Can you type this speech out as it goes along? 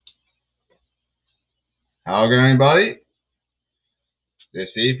Hello again, everybody. This is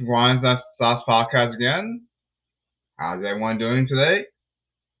Steve from Ryan's Sauce Podcast again. How's everyone doing today?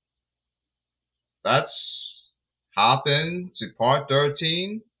 Let's hop into part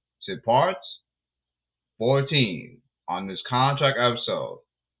 13 to part 14 on this contract episode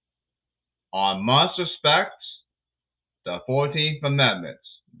on must respect the 14th Amendment,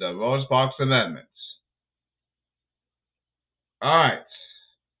 the Rosa Parks Amendment. Alright,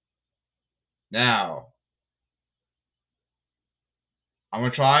 now I'm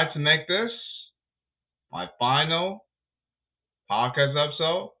going to try to make this my final podcast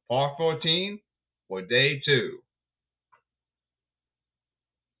episode, part 14, for day 2.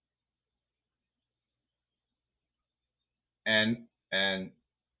 And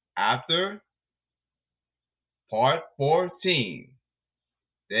after part 14,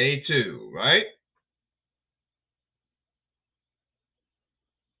 day 2, right?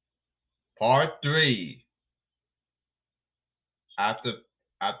 Part 3, after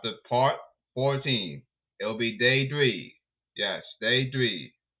part 14, it'll be day 3. Yes, day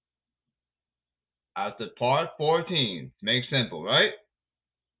 3. After part 14, make simple, right?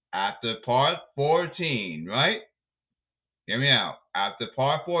 After part 14, right? Hear me out. After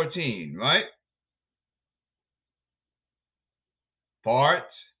part 14, right? Part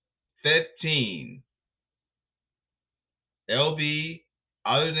 15. There'll be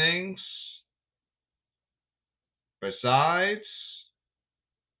other things besides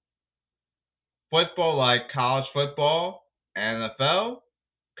football, like college football, NFL,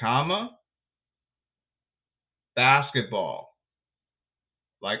 comma, basketball,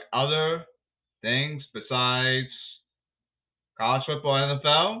 like other things besides college football,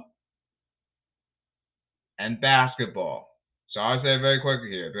 NFL, and basketball. So I'll say it very quickly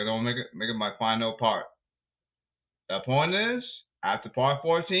here because I don't make it my final part. The point is, after part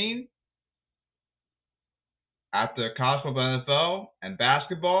 14, after college football, NFL, and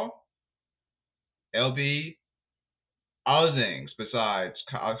basketball, it'll be other things besides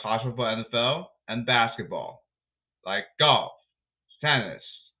college football, NFL, and basketball, like golf, tennis,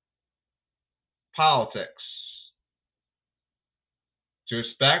 politics, to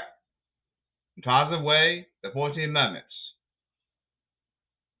respect in a positive way the 14 Amendments.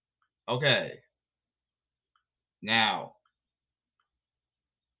 Okay. Now,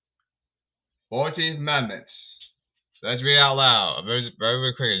 14th Amendment. Let's read out loud. Very, very,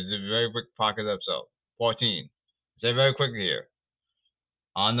 very quick. It's a very quick podcast episode. 14. Say very quickly here.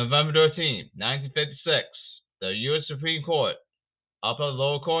 On November 13, 1956, the U.S. Supreme Court upheld the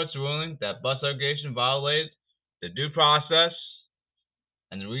lower court's ruling that bus segregation violated the due process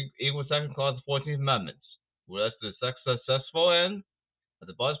and the equal protection clause of the 14th Amendment, which led to the successful end of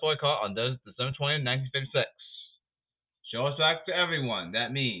the bus boycott on December 20, 1956. Show respect to everyone,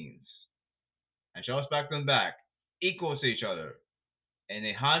 that means. And show respect to them back. Equal to each other. In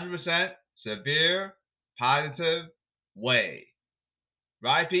a 100% severe, positive way.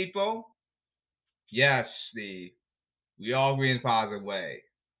 Right, people? Yes, Steve. We all agree in a positive way.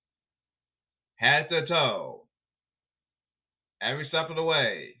 Head to toe. Every step of the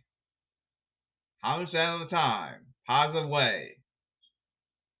way. 100% of the time. Positive way.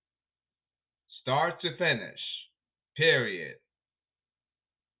 Start to finish. Period.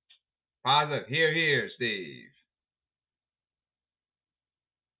 Positive. Here, Steve.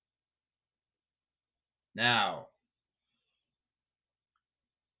 Now,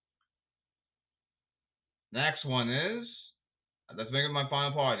 next one is, let's make it my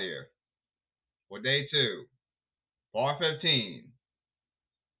final part here. For day 2. Part 15.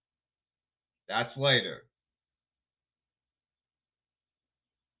 That's later.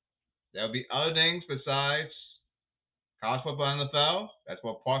 There'll be other things besides college football and NFL. That's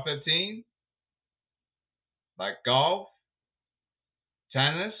for part 15. Like golf,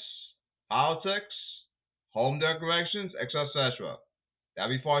 tennis, politics, home decorations, etc. That'll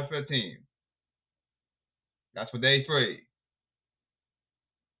be part 15. That's for day 3.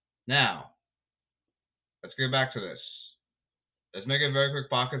 Now, let's get back to this. Let's make it a very quick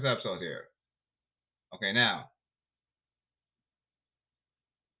podcast episode here. Okay, now.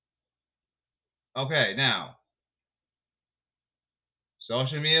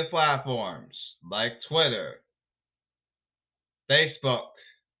 Social media platforms like Twitter, Facebook,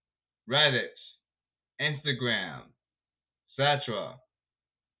 Reddit, Instagram, etc.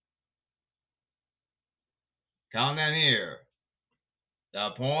 Count down here. The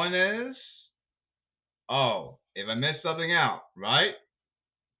point is, if I missed something out, right?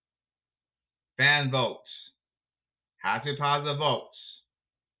 Fan votes. Have to be positive votes.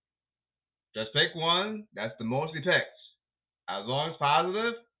 Just pick one that's the most picked. As long as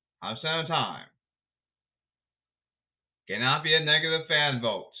positive, 100% of the time. Cannot be a negative fan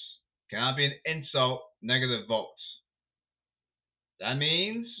votes. Cannot be an insult, negative votes. That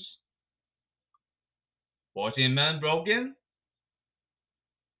means 14 men broken.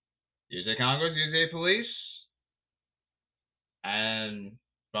 USA Congress, USA Police, and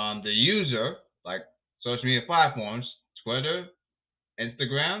from the user, like social media platforms, Twitter,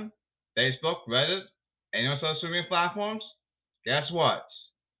 Instagram, Facebook, Reddit, any other social media platforms, guess what?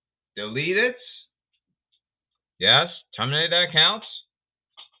 Delete it. Yes, terminate that accounts.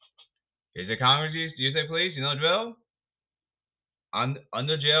 USA Congress, USA Police, you know the drill?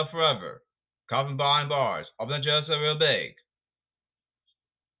 Under jail forever. Coffin behind bars. Open the jail so real big.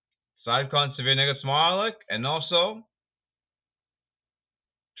 Side con severe negative smart and also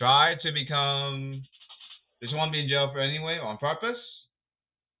try to become just want to be in jail for anyway on purpose.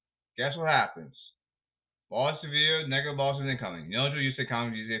 Guess what happens? All severe negative losses incoming. No drill, USA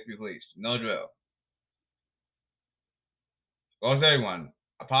Congress, USA Police. No drill. Goes to everyone.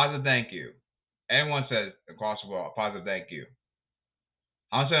 A positive thank you. Everyone says across the world, a positive thank you.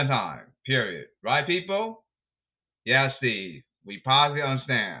 100% time. Period. Right, people? Yes, Steve. We positively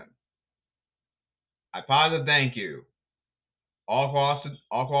understand. A positive thank you. All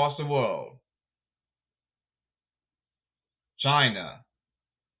across the world. China.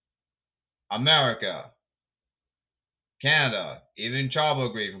 America. Canada. Even Chavo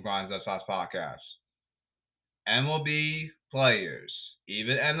agreed from Grind Us Last Podcast. MLB players.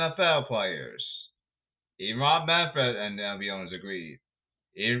 Even NFL players. Even Rob Manfred and the MLB owners agreed.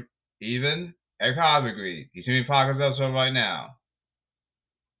 Even Eric Hobbs agreed. He's doing podcast episode right now.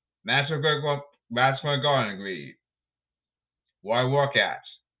 Master Garden agreed. Where I work at.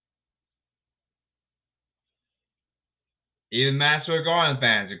 Even Master Garden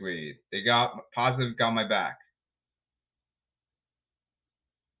fans agreed. They got my back.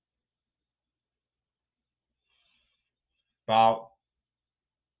 About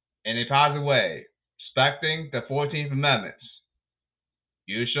in a positive way, respecting the 14th Amendment.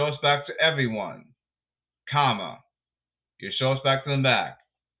 You show respect to everyone, comma. You show respect to them back.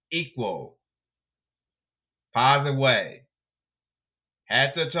 Equal. Positive way.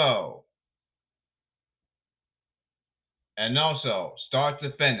 Head to toe. And also, start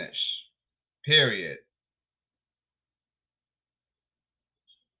to finish. Period.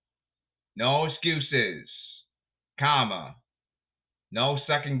 No excuses, comma. No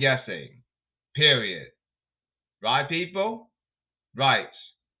second guessing. Period. Right, people? Right.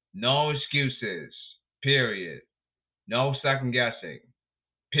 No excuses. Period. No second guessing.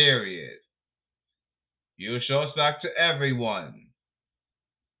 Period. You show respect to everyone.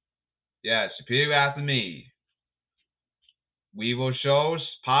 Yes, repeat after me. We will show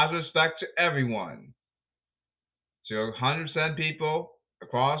positive respect to everyone. To 100% people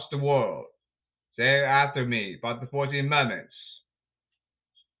across the world. Say it after me about the 14th Amendments.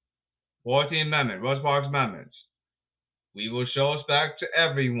 14th Amendment, Rosa Parks Amendments. We will show respect to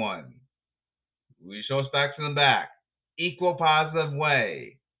everyone. We show respect to them back. Equal positive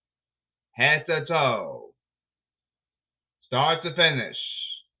way. Head to toe. Start to finish.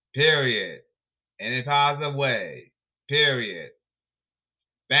 Period. In a positive way. Period.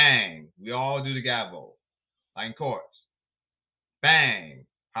 Bang. We all do the gavel. Like in courts. Bang.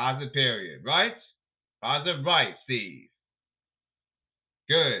 Positive period. Right? Positive right, Steve.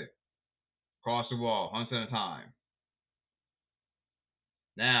 Good. Across the wall. 100 at a time.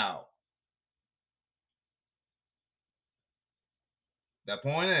 Now, the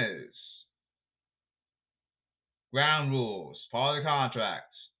point is, ground rules, part of the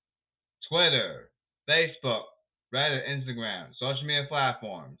contracts, Twitter, Facebook, Reddit, Instagram, social media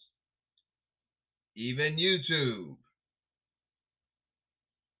platforms, even YouTube.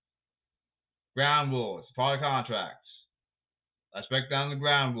 Ground rules, part of the contracts. Let's break down the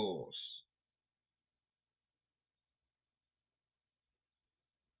ground rules.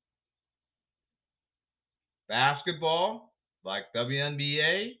 Basketball, like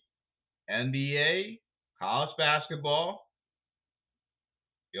WNBA, NBA, college basketball,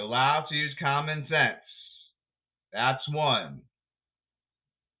 you're allowed to use common sense. That's one.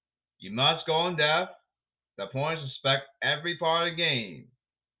 You must go in depth. The point is respect every part of the game,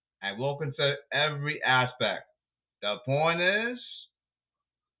 and we'll consider every aspect. The point is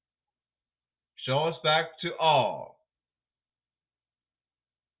show respect to all.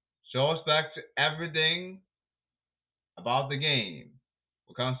 Show respect to everything about the game.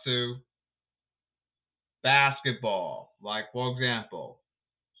 When it comes to basketball, like for example,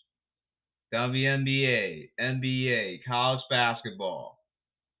 WNBA, NBA, college basketball,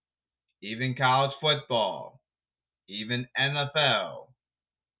 even college football, even NFL.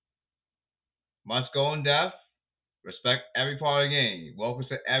 Must go in depth Respect every part of the game. Focus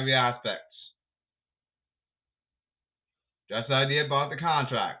to every aspect. Just the idea about the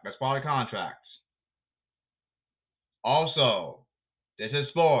contract. That's part of the contract. Also, this is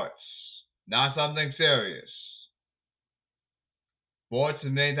sports, not something serious. Sports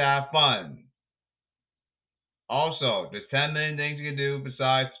is made to have fun. Also, there's 10 million things you can do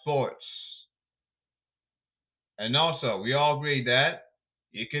besides sports. And also, we all agree that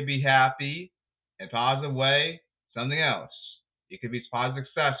you could be happy in a positive way, something else. You could be positively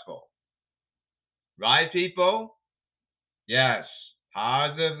successful. Right, people? Yes,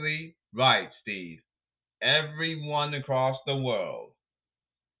 positively right, Steve. Everyone across the world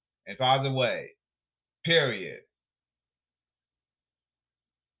in a positive way. Period.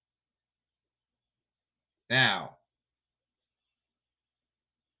 Now,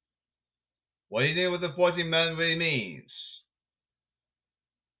 what do you think what the 14 men really means?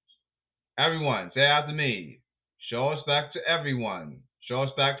 Everyone, say after me. Show respect to everyone. Show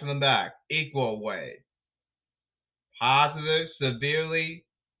respect to them back. Equal way. Positive, severely,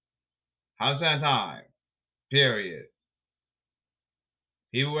 100% time. Period.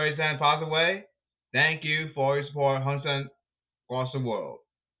 People raise hand positive way. Thank you for your support 100% across the world.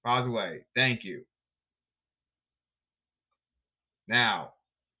 Positive way. Thank you. Now,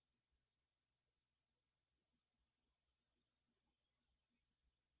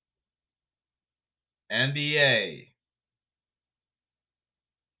 NBA.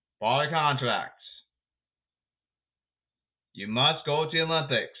 Part of contracts. You must go to the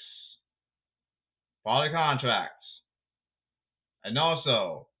Olympics. Part of contracts. And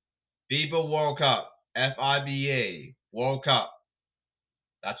also, FIBA World Cup. FIBA World Cup.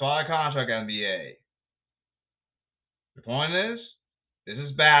 That's all the contract NBA. The point is, this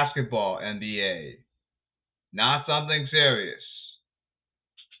is basketball NBA, not something serious.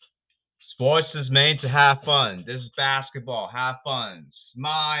 Sports is made to have fun. This is basketball. Have fun.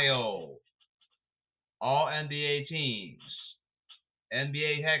 Smile. All NBA teams,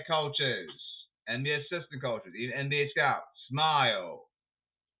 NBA head coaches, NBA assistant coaches, even NBA scouts. Smile.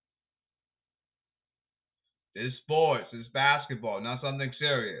 This is sports. This is basketball, not something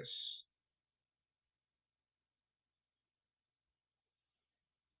serious.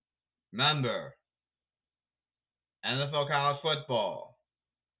 Remember, NFL college football.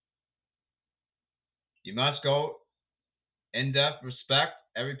 You must go in-depth respect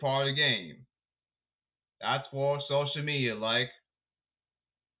every part of the game. That's for social media like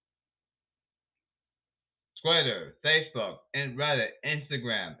Twitter, Facebook, and Reddit,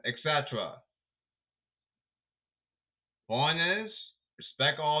 Instagram, etc. Point is,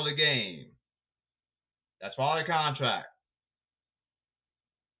 respect all the game. That's part of the contract.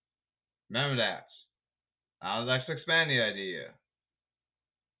 Remember that. Now let's expand the idea.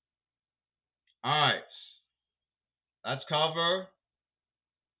 Alright. Let's cover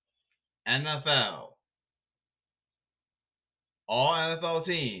NFL. All NFL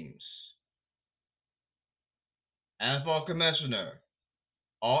teams. NFL commissioner.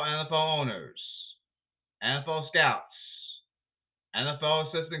 All NFL owners. NFL scouts. NFL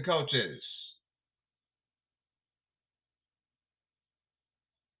assistant coaches.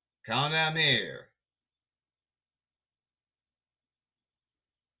 Count them here.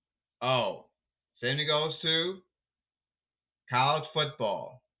 Oh, same goes to college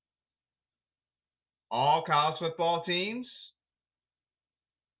football. All college football teams.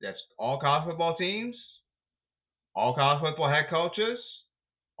 That's all college football teams. All college football head coaches.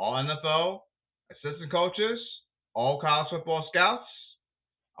 All NFL assistant coaches. All college football scouts.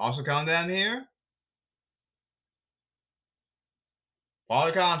 Also count down here. Follow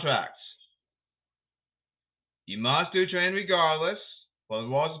the contracts. You must do training regardless for the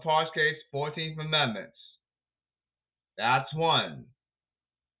Rosa Parks case 14th Amendment. That's one.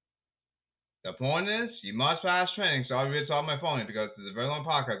 The point is, you must pass training. So I'll read this off my phone because it's a very long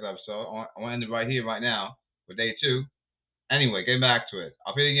podcast episode. I want to end it right here, right now, for day 2. Anyway, getting back to it.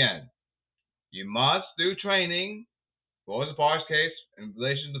 I'll read it again. You must do training for Rosa Parks case in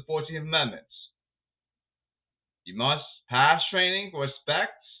relation to the 14th Amendment. You must pass training for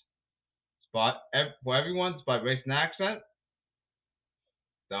respect for everyone, despite race and accent.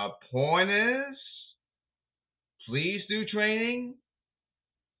 The point is, please do training.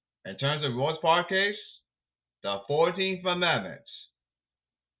 In terms of Rosa Parks case, the 14th Amendment.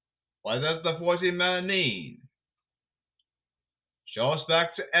 What does the 14th Amendment mean? Show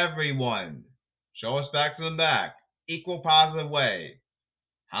respect to everyone. Show respect to them back. Equal positive way.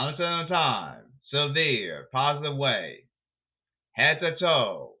 100% of the time. Severe positive way. Head to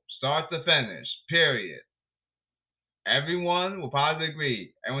toe. Start to finish. Period. Everyone will probably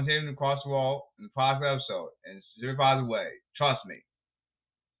agree. Everyone's hitting across the wall in the positive episode in a super positive way. Trust me.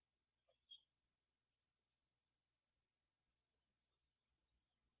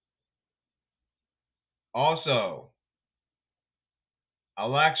 Also,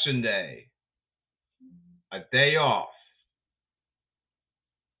 election day, a day off.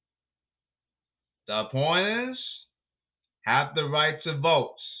 The point is, have the right to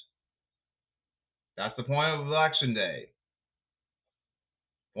vote. That's the point of election day.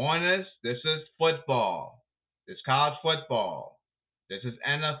 Point is, this is football. This is college football. This is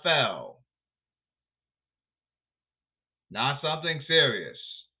NFL. Not something serious.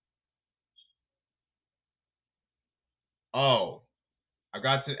 Oh, I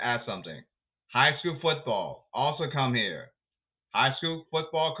got to add something. High school football also come here. High school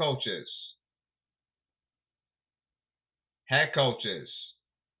football coaches, head coaches.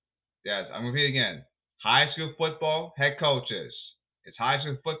 Yes, I'm gonna repeat again. High school football head coaches. It's high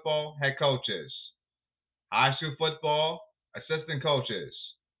school football head coaches. High school football assistant coaches.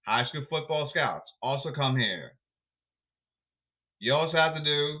 High school football scouts also come here. You also have to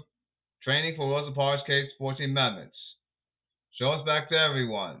do training for Rosa Parks K 14 amendments. Show respect to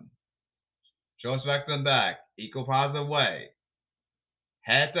everyone. Show respect to them back. Equal positive way.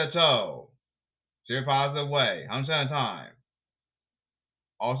 Head to toe. Zero positive way. 100% of the time.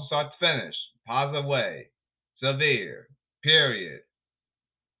 Also start to finish. Positive way. Severe. Period.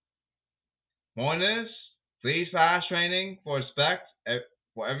 Point is, please pass training for respect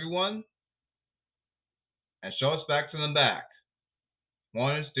for everyone and show respect to them back.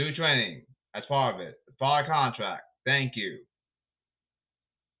 Point is, do training as part of it. It's part of the contract. Thank you.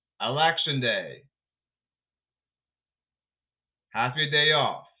 Election day. Have your day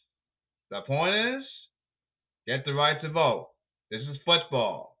off. The point is, get the right to vote. This is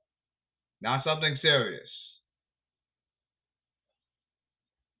football, not something serious.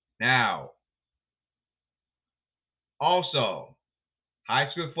 Now, also,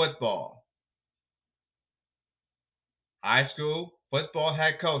 high school football. High school football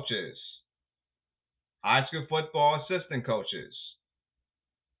head coaches. High school football assistant coaches.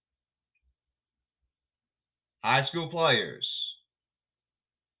 High school players.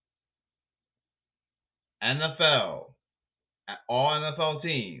 NFL. All NFL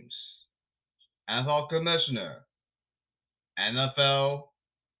teams. NFL commissioner. NFL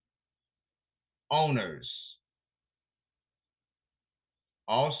owners.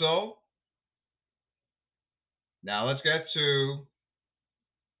 Also, now let's get to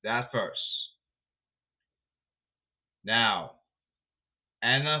that first. Now,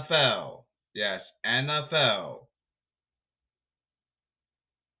 NFL. Yes, NFL.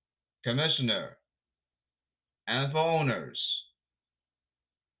 Commissioner. NFL owners.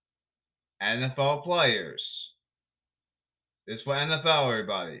 NFL players. This is for NFL,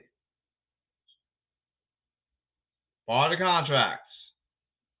 everybody. Part of the contracts.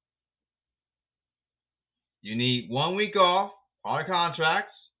 You need 1 week off, part of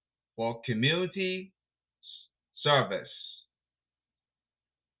contracts, for community service.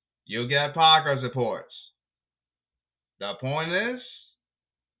 You'll get progress reports. The point is,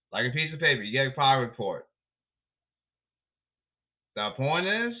 like a piece of paper, you get a progress report. The point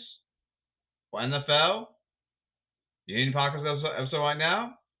is, for NFL, you need a progress episode right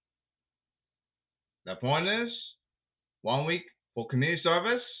now. The point is, 1 week for community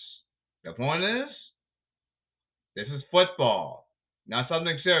service. The point is, this is football, not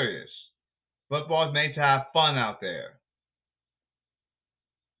something serious. Football is made to have fun out there.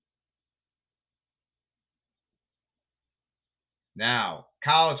 Now,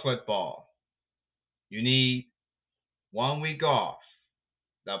 college football. You need 1 week off.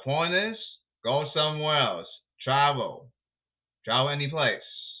 The point is, go somewhere else. Travel. Travel any place.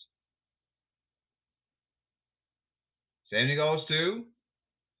 Same thing goes to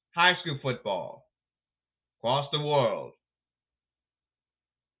high school football. Across the world.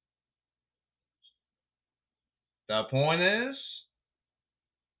 The point is,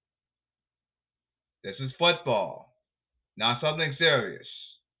 this is football, not something serious.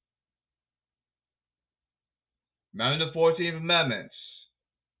 Remember the 14th Amendments.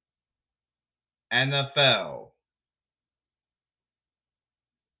 NFL.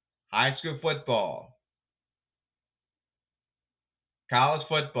 High school football. College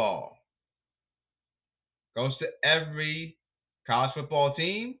football. Goes to every college football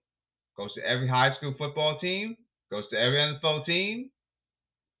team. Goes to every high school football team. Goes to every NFL team.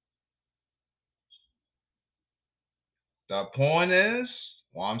 The point is,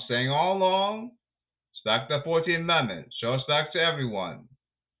 what I'm saying all along, respect the 14th Amendment. Show respect to everyone.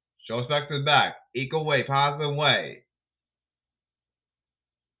 Show respect to the back. Equal way, positive way.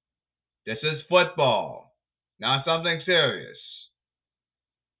 This is football, not something serious.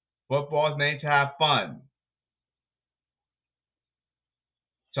 Football is made to have fun.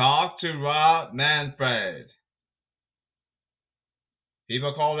 Talk to Rob Manfred.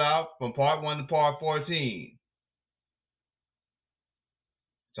 People called out from part 1 to part 14.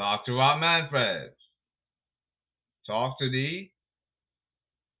 Talk to Rob Manfred. Talk to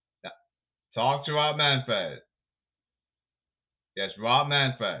Rob Manfred. Yes, Rob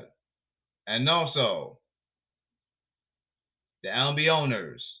Manfred. And also, the MLB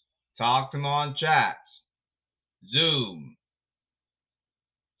owners. Talk to them on chat, Zoom.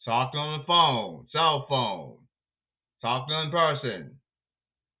 Talk to them on the phone, cell phone. Talk to them in person.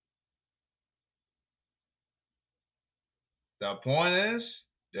 The point is,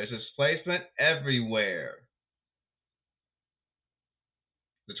 there's displacement everywhere.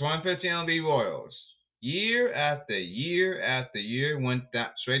 The 2015 MLB Royals, year after year after year, went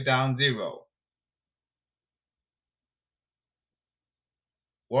straight down zero.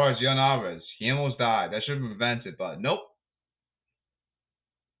 Whereas Yon Alvarez, he almost died. That should have been prevented, but nope.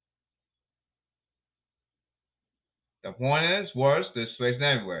 The point is, worse, there's displacement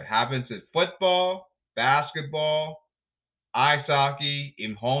everywhere. It happens in football, basketball, ice hockey,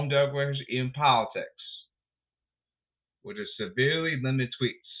 in home decorations, in politics, which is severely limited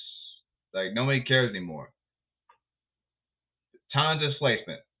tweets. Like, nobody cares anymore. Ton of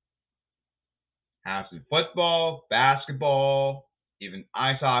displacement. Happens in football, basketball, even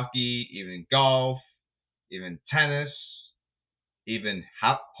ice hockey, even golf, even tennis, even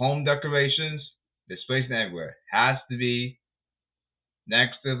home decorations. Displacement everywhere. Has to be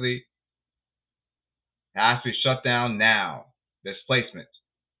negatively, has to be shut down now. Displacement.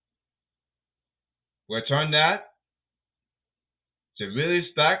 Return that to really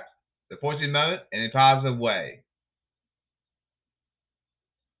respect the 14th Amendment in a positive way.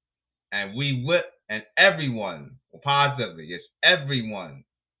 And everyone will positively, yes, everyone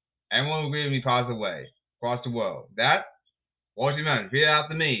will agree with me positive way across the world. That 14th Amendment, read it out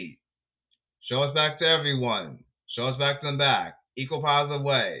to me. Show respect to everyone. Show respect to them back. Equal positive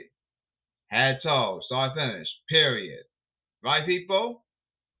way. Head, toe, start, finish, period. Right, people?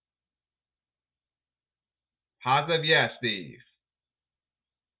 Positive, yes, Steve.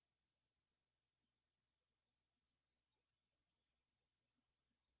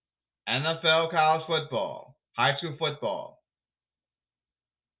 NFL, college football, high school football.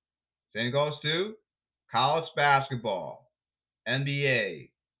 Same goes to college basketball, NBA,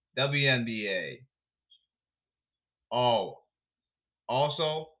 WNBA. Oh,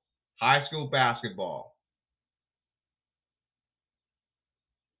 also high school basketball.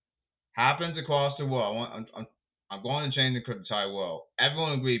 Happens across the world. I'm going to change the entire world.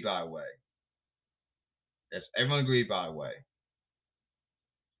 Everyone agreed, by the way. Yes, everyone agreed, by the way.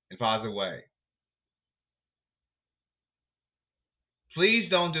 In a positive way. Please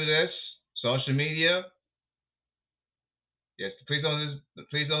don't do this. Social media. Yes, please don't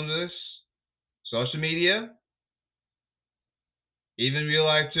do this. Social media. Even real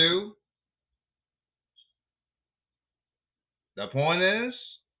life too. The point is,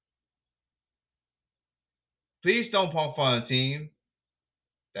 please don't poke fun a team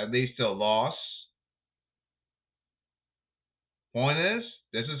that leads to a loss. Point is,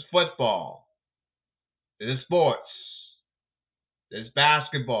 this is football. This is sports. This is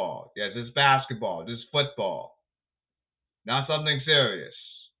basketball. Yes, this is basketball. This is football. Not something serious.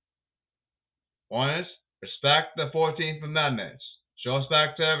 Point is, respect the 14th Amendment. Show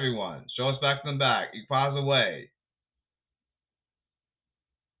respect to everyone. Show respect to them back. Equal positive way.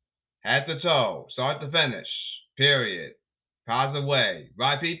 Head to toe. Start to finish. Period. Positive way.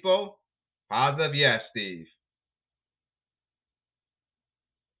 Right, people? Positive, yes, Steve.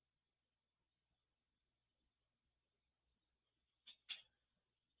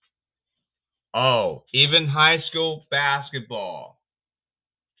 Oh, even high school basketball.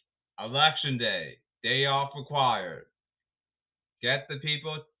 Election day. Day off required. Get the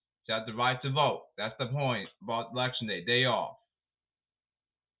people to have the right to vote. That's the point about election day. Day off.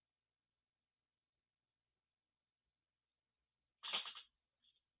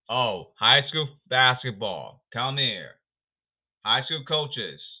 Oh, high school basketball. Come here. High school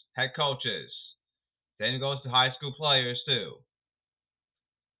coaches, head coaches. Then it goes to high school players too.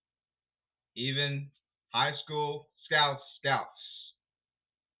 Even high school scouts.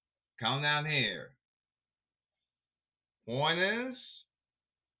 Come down here. Point is,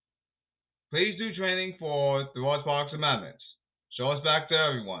 please do training for the Rosa Parks Amendments. Show respect to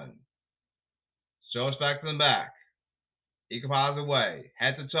everyone. Show respect to them back. Equal positive way,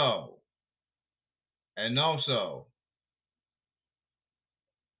 head to toe. And also,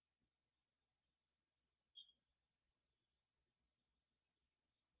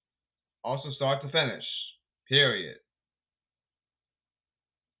 Also start to finish. Period.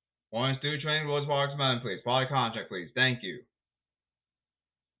 Orange through training rules, parks, amendment, please. Follow contract, please. Thank you.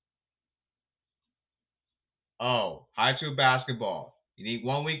 Oh, high school basketball. You need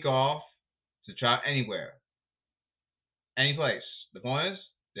 1 week off to try anywhere, any place. The point is,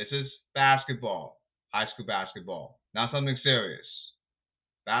 this is basketball, high school basketball, not something serious.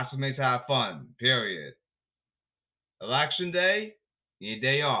 Basketball makes to have fun. Period. Election day, you need a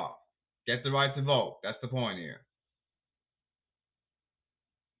day off. Get the right to vote. That's the point here.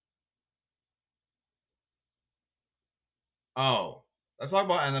 Oh, let's talk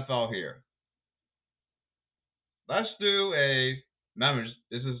about NFL here. Let's do a. Remember,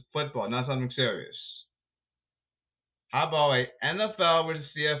 this is football, not something serious. How about a NFL versus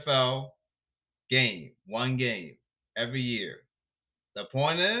CFL game, one game every year? The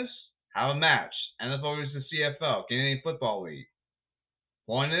point is, have a match. NFL versus CFL, Canadian Football League.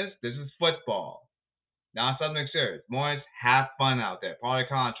 Point is, this is football, not something serious. More is have fun out there, part of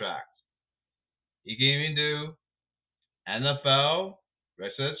the contract. You can even do NFL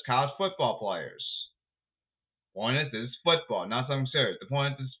versus college football players. Point is, this is football, not something serious. The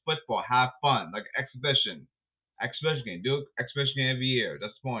point is, football, have fun, like exhibition. Exhibition game, do exhibition game every year.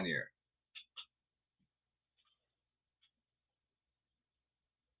 That's the point here.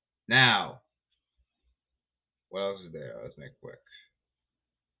 Now, what else is there? Let's make it quick.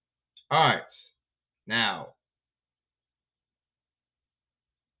 All right, now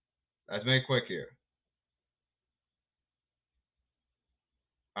let's make it quick here.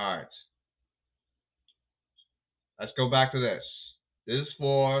 All right, let's go back to this. This is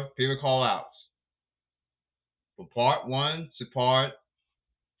for people call outs. For part 1 to part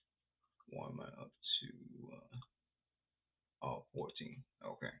 1 up to 14.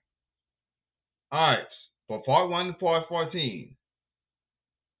 Okay. All right, for part 1 to part 14.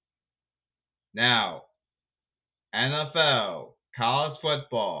 Now, NFL, college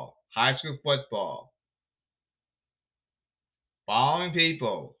football, high school football. Following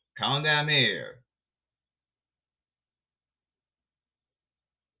people, count down here.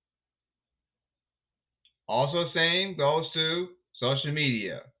 Also, same goes to social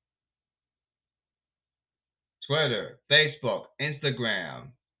media. Twitter, Facebook,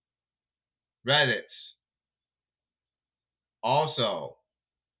 Instagram, Reddit. Also,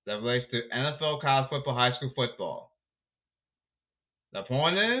 that relates to NFL, college football, high school football. The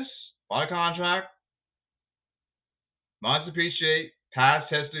point is, by contract, must appreciate past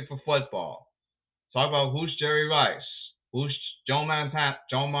history for football. Talk about who's Jerry Rice, who's Joe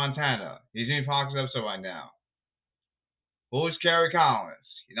Montana. He's in Fox episode right now. Who's Kerry Collins?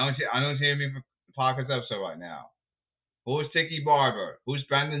 I know he's hearing me for the Fox episode right now. Who's Tiki Barber? Who's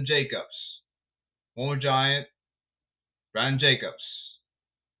Brandon Jacobs? Former Giant, Brandon Jacobs.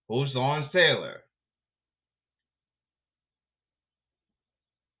 Who's Lawrence Taylor?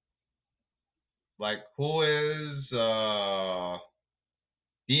 Like, who is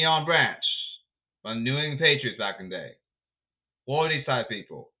Deion Branch from the New England Patriots back in the day? Who are these type of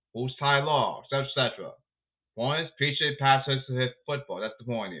people? Who's Ty Law, etc., etc. Point is, appreciate pass to hit football. That's the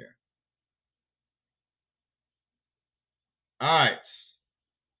point here. All right,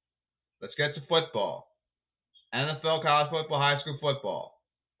 let's get to football. NFL, college football, high school football.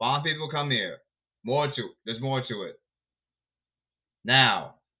 Bomb people come here. There's more to it.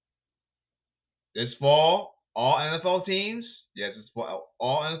 Now, this fall, all NFL teams. Yes, it's for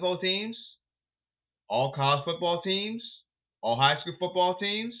all NFL teams. All college football teams. All high school football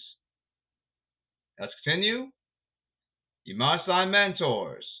teams. Let's continue. You must sign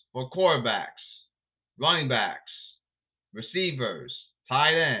mentors for quarterbacks, running backs, receivers,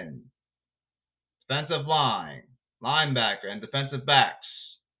 tight end, defensive line, linebacker, and defensive backs.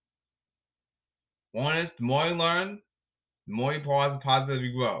 One is the more you learn, the more you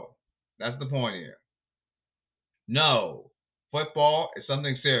positively grow. That's the point here. No, football is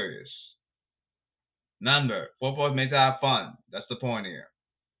something serious. Remember, football is made to have fun. That's the point here.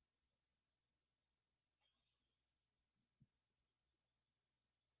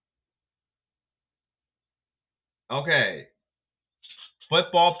 Okay,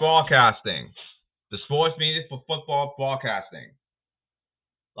 football broadcasting. The sports media for football broadcasting.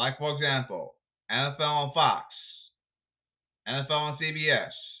 Like, for example, NFL on Fox, NFL on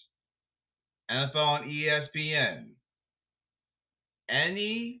CBS, NFL on ESPN.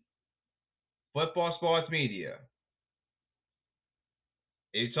 Any football sports media.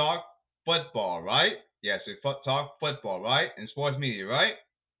 You talk football, right? Yes, we talk football, right? In sports media, right?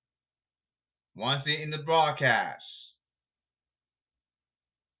 Once in the broadcast.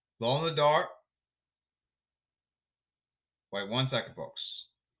 Glow in the dark. Wait 1 second, folks.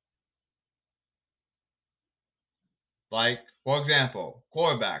 Like, for example,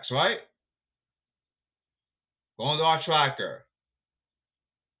 quarterbacks, right? Going to our tracker.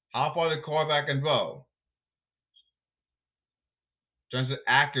 How far the quarterback can throw in terms of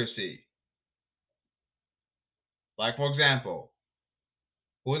accuracy. Like, for example,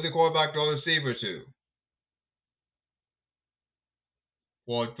 who is the quarterback throw the receiver to?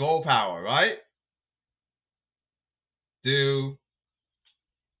 For throw power, right? Do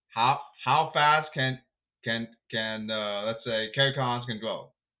how fast can let's say Kerry Collins can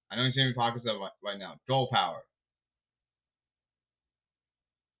throw? I know he's in pockets of right now. Throw power.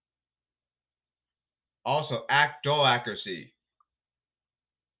 Also, throw accuracy.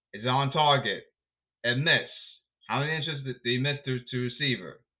 Is it on target? And miss. How many inches did he miss to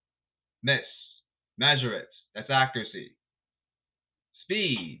receiver? Miss. Measure it. That's accuracy.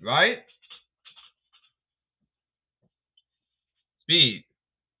 Speed, right? Speed.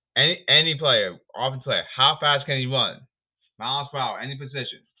 Any player, offensive player, how fast can he run? Miles per hour, any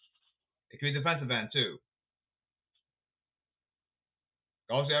position. It could be defensive end too.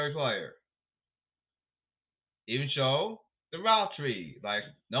 Goes to every player. Even show the route tree, like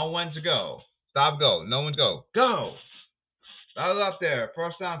know when to go. Stop, go. No one go. Go. That was up there.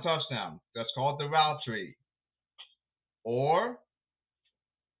 First down, touchdown. That's called the route tree. Or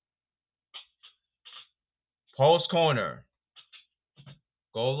post corner.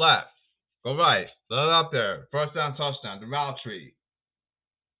 Go left. Go right. Let it up there. First down, touchdown. The route tree.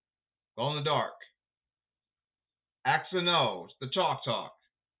 Go in the dark. X and O's. The chalk talk.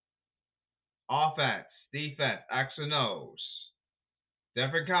 Offense, defense, X and O's.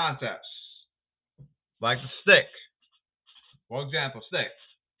 Different concepts. Like the stick. For example, stick.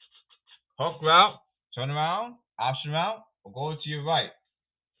 Hook route, turn around, option route, or go to your right.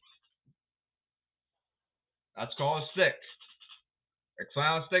 That's called a stick. Explain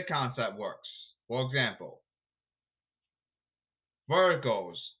how the stick concept works. For example,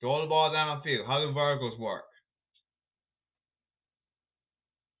 verticals. Throw the ball down the field. How do verticals work?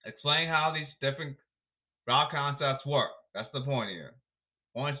 Explain how these different route concepts work. That's the point here.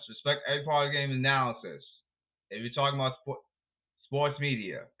 One, respect every part of the game analysis. If you're talking about sports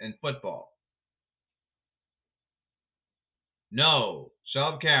media and football. No.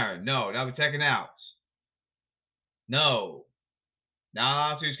 Shut up, Karen. No. That'll be taken out. No. Not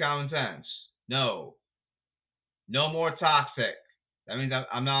allowed to use common sense. No. No more toxic. That means that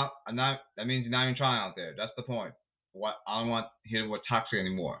that means you're not even trying out there. That's the point. What I don't want to hear the word toxic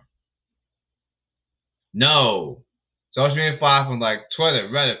anymore. No. Social media platforms like Twitter,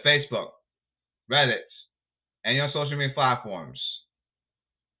 Reddit, Facebook, Reddit, any other social media platforms.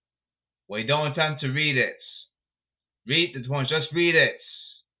 We don't attempt to read it. Read the point, just read it.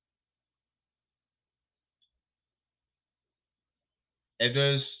 If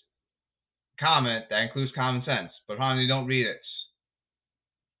there's comment that includes common sense, but honey, don't read it.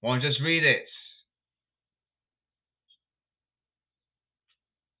 Won't just read it.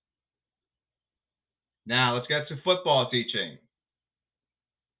 Now let's get to football teaching.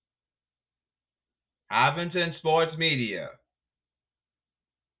 Happens in sports media,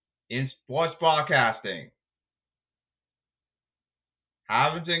 in sports broadcasting,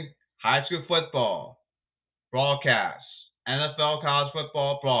 happens in high school football broadcasts, NFL college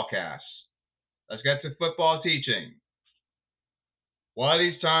football broadcasts. Let's get to football teaching. What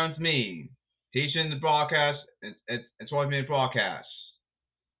do these terms mean? Teaching the broadcast and sports media broadcasts.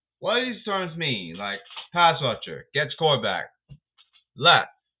 What do these terms mean? Like pass rusher, gets quarterback, left,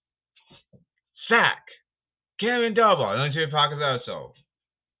 sack, carrying double. I don't know if pockets also.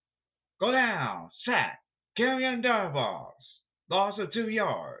 Go down, sack, carrying doubles, loss of 2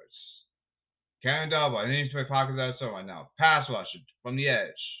 yards. Carrying double. I need to play pockets also right now. Pass rusher from the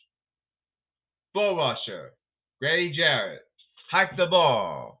edge. Bull rusher, Grady Jarrett, hike the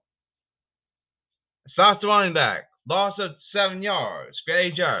ball. Stops the running back. Loss of 7 yards.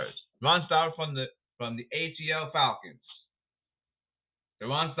 Grady Jarrett. Run stopper from the ATL Falcons. The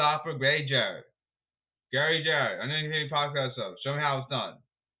run stopper, Grady Jarrett. Gary Jarrett. I know you hear podcast of. Show me how it's done.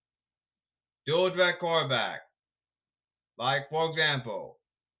 Dual direct quarterback. Like, for example,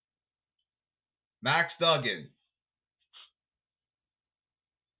 Max Duggan.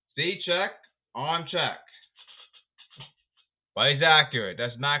 Speed check, arm check. But he's accurate.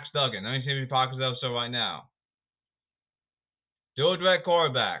 That's Max Duggan. Let me see if he pockets episode right now. Dual direct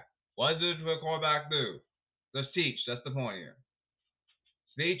quarterback. What does dual direct quarterback do? Let's teach. That's the point here.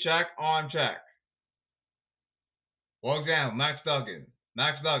 Speed check, arm check. For example, Max Duggan.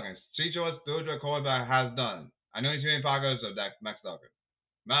 Max Duggan. Teach what dual direct quarterback has done. I know he's many podcasts of that Max Duggan.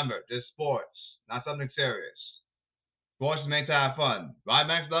 Remember, this is sports, not something serious. Sports is made to have fun. Right,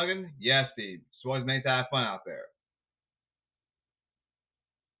 Max Duggan? Yes, Steve. Sports is made to have fun out there.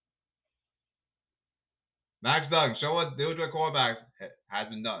 Max Duggan, show what do what quarterback has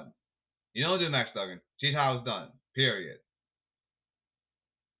been done. You don't do Max Duggan. Teach how it's done. Period.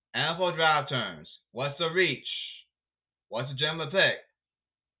 NFL draft terms. What's the reach? What's the gem of pick?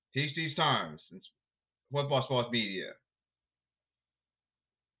 Teach these terms in football sports media.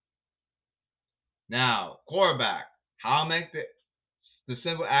 Now, quarterback. How make the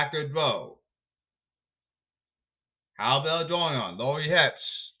simple accurate throw? How about drawing on? Lower your hips.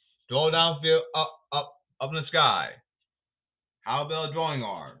 Throw downfield up in the sky. How about drawing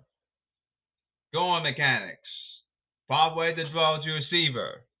arm? Throwing mechanics. Proper way to throw to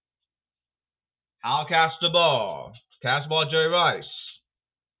receiver. How catch the ball? Catch the ball, Jerry Rice.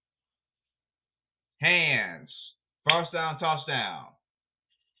 Hands. First down, touchdown.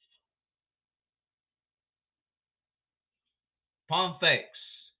 Pump fakes.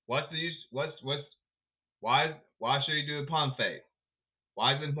 What's the use? Why should you do a pump fake?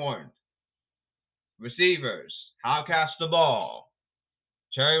 Why is it important? Receivers. How catch the ball?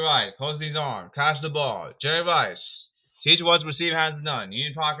 Jerry Rice. Close these arms. Catch the ball. Jerry Rice. Teach what the receiver has done. You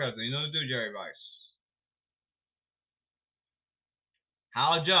need to talk about it. You know what to do, Jerry Rice.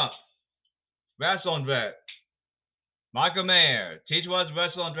 How jump? Wrestling draft. Michael Mayer. Teach what the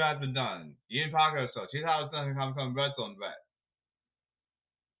wrestling draft has been done. You need to talk about it. Teach how it's done to come wrestling draft.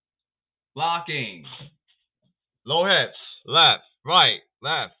 Blocking. Low hips. Left, right,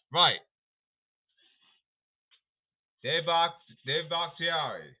 left, right. Dave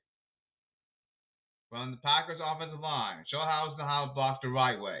Bakhtiari from the Packers offensive line. Show how to block the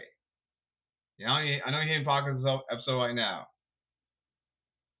right way. You know, I know you're hearing Packers episode right now.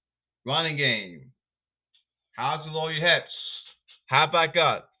 Running game. How to lower your hips. Halfback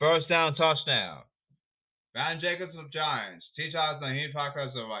gut. First down, touchdown. Brandon Jacobs of Giants. Teach how to hear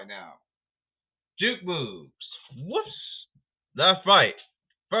Packers right now. Juke moves. Whoops. Left, right.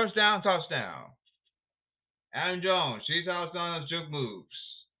 First down, touchdown. Aaron Jones. Teach how it's done as juke moves.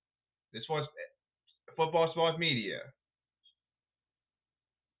 This was football sports media.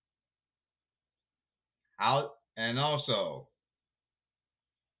 How and also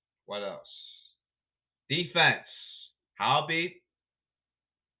what else? Defense. How beat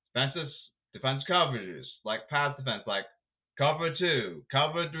defense coverages like pass defense, like cover 2,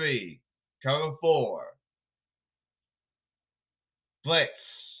 cover 3, cover 4, blitz,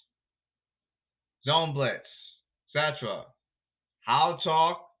 zone blitz, etc. How to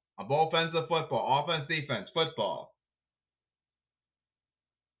talk about offensive football, offense, defense, football,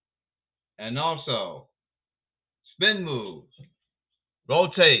 and also spin move,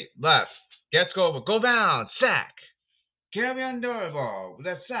 rotate left, gets over, go down, sack, carry on the ball with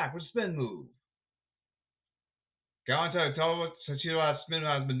that sack with spin move. Karen tell what Sachiro spin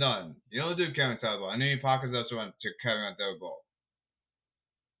has been done. You don't do Karen Tell. I know your pockets also want to carry on the ball.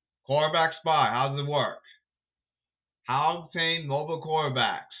 Quarterback spy, how does it work? How to obtain mobile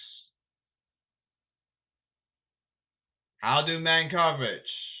quarterbacks. How do man coverage?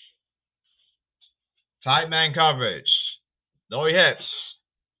 Tight man coverage. Lower your hips.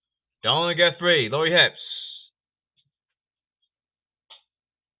 Don't only get 3. Lower your hips.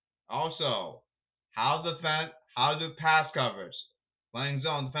 Also, how do pass coverage? Playing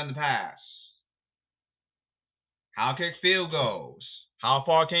zone, defend the pass. How kick field goals? How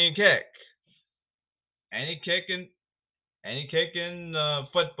far can you kick? Any kick in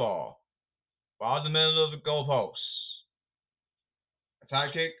football. Ball in the middle of the goalposts. A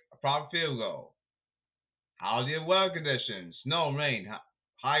tight kick, a proper field goal. How's your weather conditions? Snow, rain,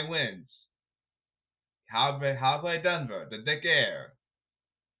 high winds. How to play Denver, the thick air,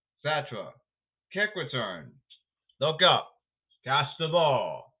 etc. Kick return. Look up. Catch the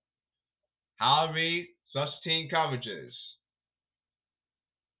ball. How to read such team coverages.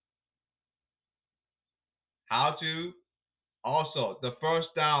 How to also the first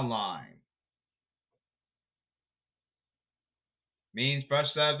down line. Means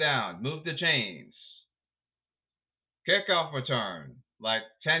first step down. Move the chains. Kickoff return. Like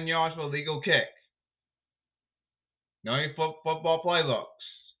 10 yards for a legal kick. Know your football playbooks.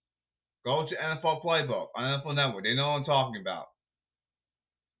 Go to NFL Playbook on NFL Network. They know what I'm talking about.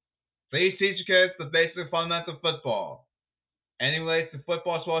 Please teach your kids the basic fundamentals of football and it relates to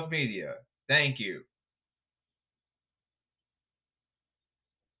football sports media. Thank you.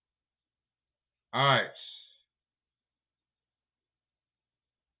 All right.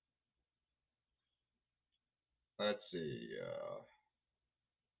 Let's see.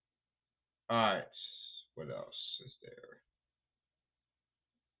 All right. What else is there?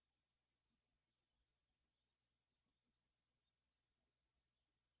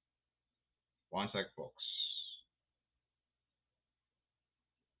 One sec, folks.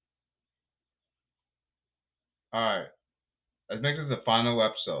 All right. Let's make this the final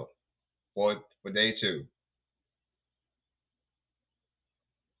episode for day 2.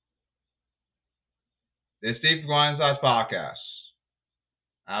 This is Steve Grindsize Podcast.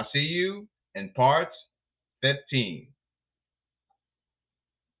 I'll see you in part 15.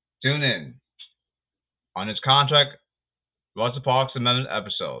 Tune in on his contract, Rosa Parks Amendment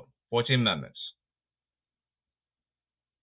episode, 14 Amendments.